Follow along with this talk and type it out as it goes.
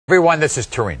Everyone, this is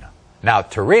Jurina. Now,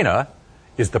 Jurina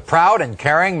is the proud and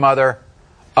caring mother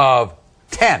of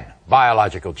 10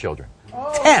 biological children.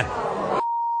 10.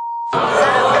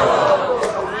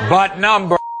 But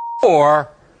number 4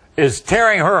 is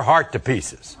tearing her heart to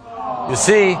pieces. You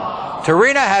see,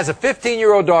 Jurina has a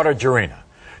 15-year-old daughter, Jurina.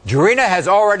 Jurina has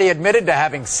already admitted to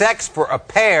having sex for a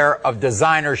pair of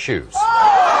designer shoes.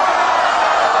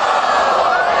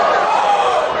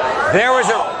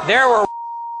 There were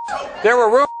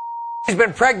rumors she's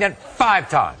been pregnant 5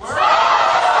 times.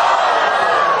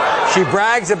 She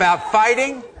brags about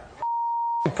fighting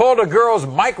and pulled a girl's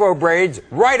micro braids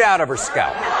right out of her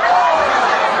scalp.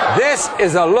 This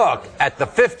is a look at the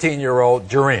 15-year-old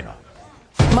Jurina.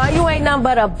 Ma, you ain't nothing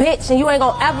but a bitch, and you ain't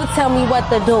gonna ever tell me what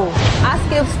to do. I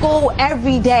skip school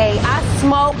every day. I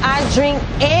smoke, I drink,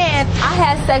 and I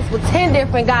had sex with 10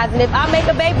 different guys. And if I make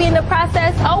a baby in the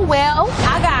process, oh well.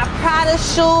 I got Prada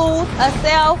shoes, a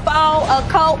cell phone, a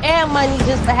coat, and money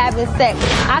just for having sex.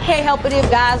 I can't help it if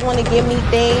guys want to give me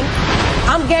things.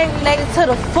 I'm gang related to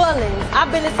the fullest. I've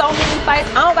been in so many fights.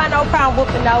 I don't got no problem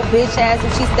whooping no bitch ass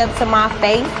if she steps to my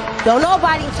face. Don't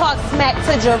nobody talk smack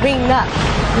to Jurina.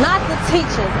 Not the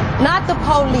teachers, not the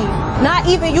police, not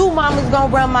even you mamas gonna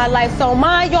run my life, so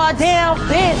mind your damn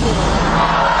business.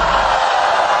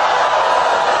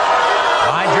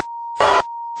 Mind your...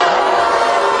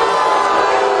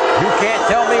 You can't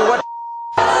tell me what...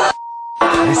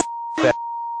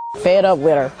 Fed up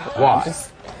with her. Why?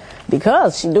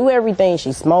 Because she do everything.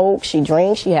 She smokes, she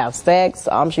drinks, she have sex,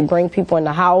 she bring people in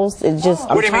the house. It's just,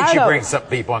 what do you mean she brings some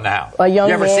people in the house? A young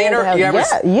you ever man seen her?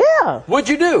 Yeah. What'd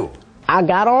you do? I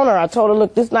got on her. I told her,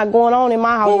 look, this is not going on in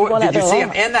my house. Well, did you see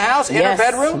him in the house, in her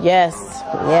bedroom? Yes,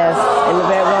 in the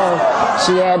bedroom.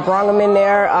 She had brung him in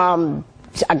there. I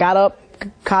got up,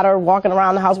 caught her walking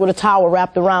around the house with a towel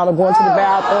wrapped around her, going to the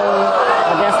bathroom,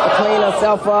 I guess to clean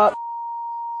herself up.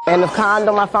 And the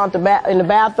condom I found in the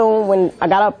bathroom when I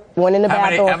got up, went in the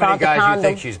bathroom, how many found the condom. guys do you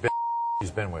think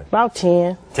she's been with? About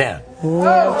 10. 10.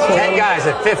 Yeah, 10 guys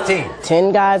at 15.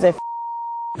 10 guys at.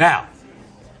 Now,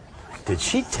 did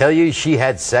she tell you she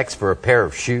had sex for a pair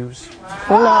of shoes?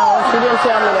 No, she didn't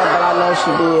tell me that, but I know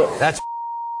she did. That's.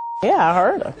 Yeah, I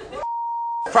heard her.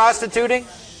 Prostituting?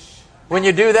 When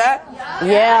you do that?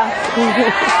 Yeah.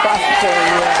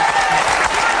 Prostituting, yeah.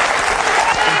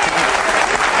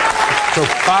 So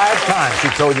 5 times she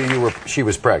told you she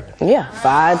was pregnant? Yeah,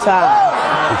 5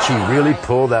 times. Did she really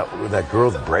pull that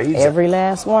girl's braids? Every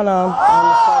last one of them on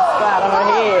the side of her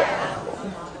head.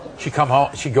 She come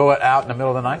home, she go out in the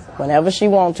middle of the night? Whenever she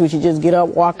wants to. She just get up,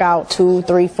 walk out 2,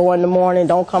 3, 4 in the morning,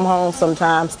 don't come home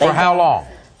sometimes. For how long?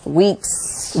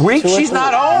 Weeks. Weeks? She's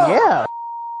not home? Yeah.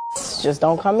 Just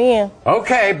don't come in.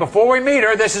 Okay, before we meet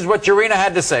her, this is what Jurina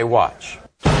had to say. Watch.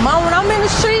 Mom, when I'm in the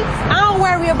streets, I don't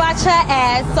worry about your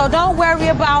ass, so don't worry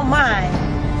about mine.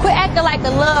 Quit acting like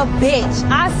a little bitch.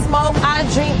 I smoke, I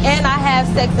drink, and I have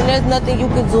sex, and there's nothing you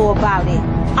can do about it.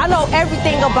 I know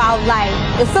everything about life.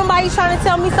 If somebody's trying to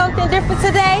tell me something different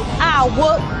today, I'll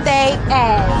whoop they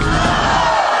ass.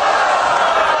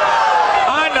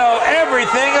 I know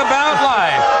everything about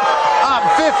life. I'm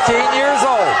 15 years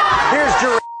old. Here's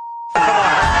Jurina. Come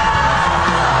on.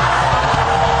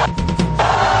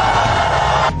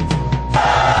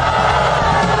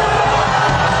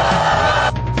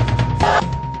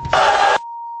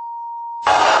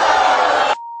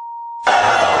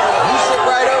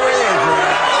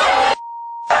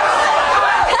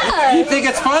 You think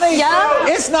it's funny? Yeah.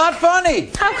 It's not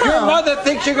funny. How come? Your mother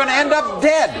thinks you're going to end up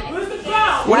dead.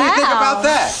 What do you think about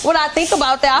that? What I think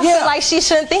about that, I feel like she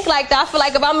shouldn't think like that. I feel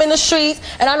like if I'm in the streets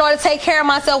and I know how to take care of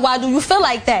myself, why do you feel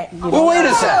like that? Well, wait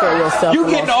a second. You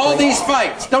get in all these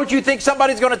fights. Don't you think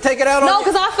somebody's going to take it out on you? No,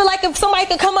 because I feel like if somebody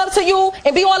can come up to you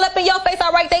and be all up in your face,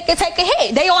 all right, they can take a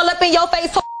hit. They all up in your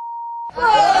face.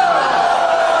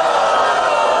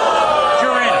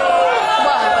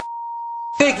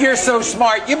 Think you're so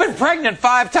smart. You've been pregnant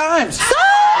 5 times. Shut up!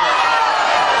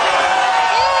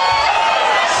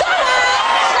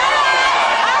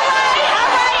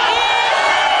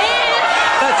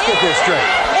 Let's get this straight.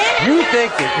 You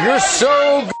think that you're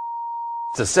so good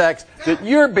to sex that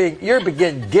you're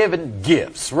begin giving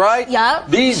gifts, right? Yep.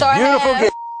 These beautiful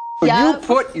gifts. Yep. You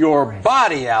put your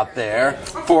body out there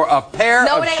for a pair of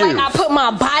shoes. No, it ain't like I put my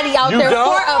body out there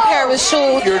for a pair of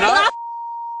shoes. You're not?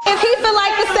 If he feel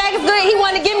like the sex is good, he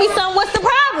want to give me some, what's the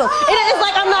problem? It's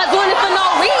like I'm not doing it for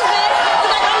no reason. It's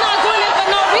like I'm not doing it for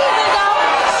no reason, though.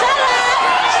 Shut up!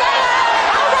 Shut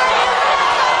up! All right.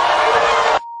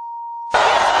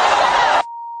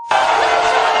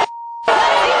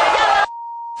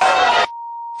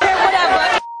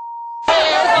 Whatever.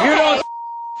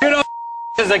 You don't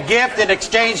as a gift in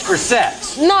exchange for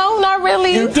sex. No, not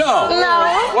really. You don't?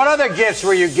 No. What other gifts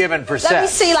were you given for sex? Let me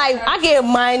see, like, I get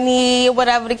money,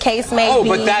 whatever the case may be. Oh,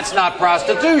 but that's not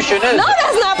prostitution, is it? No,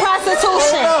 that's not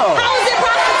prostitution. Oh, no. How is it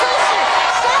prostitution?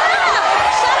 Shut up!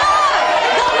 Shut up!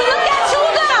 Look at you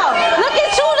though. Look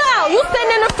at you though. You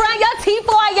sitting in the front, your teeth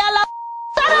all yellow.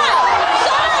 Shut up!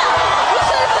 Shut up! You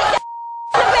should have took your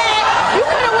in the bag. You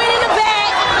could have went in the bag.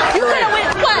 You could have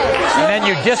went what? And then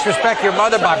you disrespect your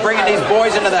mother by bringing these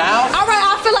boys into the house? All right,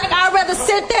 I feel like I'd rather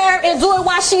sit there and do it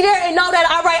while she there and know that,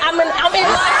 all right, I'm in my house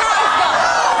though.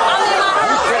 I'm in my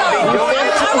house though. All right,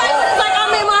 but it's like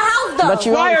I'm in my house though. But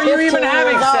you Why are you even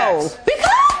having sex?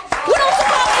 Because what I'm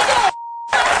supposed to do?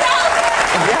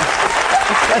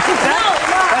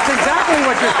 That's exactly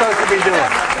what you're supposed to be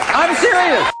doing. I'm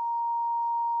serious.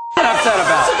 I'm upset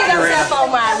about What you get upset for,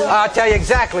 Maury? I'll tell you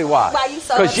exactly why. Why you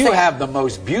so Because you upset? have the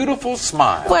most beautiful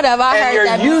smile. Whatever, I and heard you're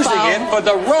that using before. it for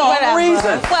the wrong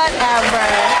reason. Whatever.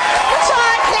 What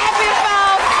y'all clapping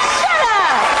for? Shut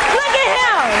up. Look at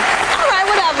him. All right,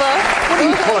 whatever. What are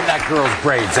you pulling that girl's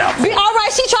braids out for? All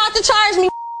right, she tried to charge me.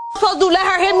 Supposed to let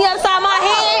her hit me upside my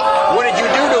head. What did you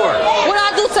do to her? What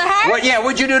I do to her?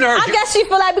 What'd you do to her? I guess she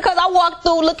feel like because I walk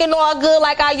through looking all good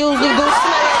like I usually do,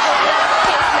 smelling good.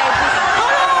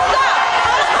 Hold on, stop.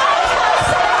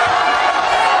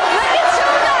 Look at you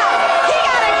now. He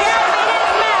got a girl in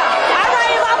his mouth. All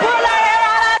right, if I pull her hair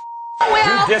out,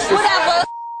 whatever.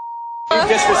 You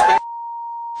disrespect.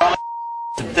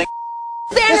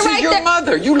 This is your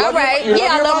mother. You love your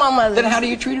I love my mother. Then how do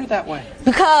you treat her that way?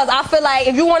 Because I feel like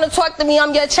if you want to talk to me,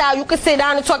 I'm your child. You can sit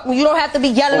down and talk to me. You don't have to be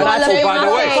yelling all over By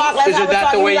the way, isn't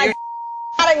that the way you...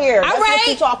 Out of here. All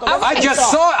right.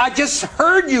 I just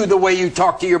heard you the way you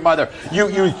talk to your mother.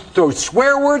 You throw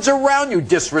swear words around, you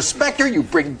disrespect her, you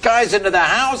bring guys into the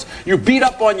house, you beat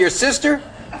up on your sister.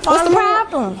 What's the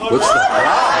problem? What's the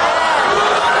problem?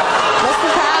 What's the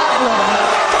problem?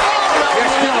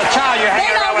 You're still a child, you're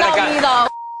hanging around with a guy. They don't know me, though.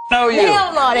 Know you.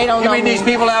 Hell no, they don't know You mean me. these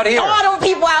people out here? All them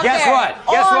people out Guess there. what?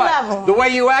 Guess All what? of them. The way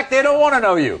you act, they don't want to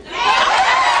know you.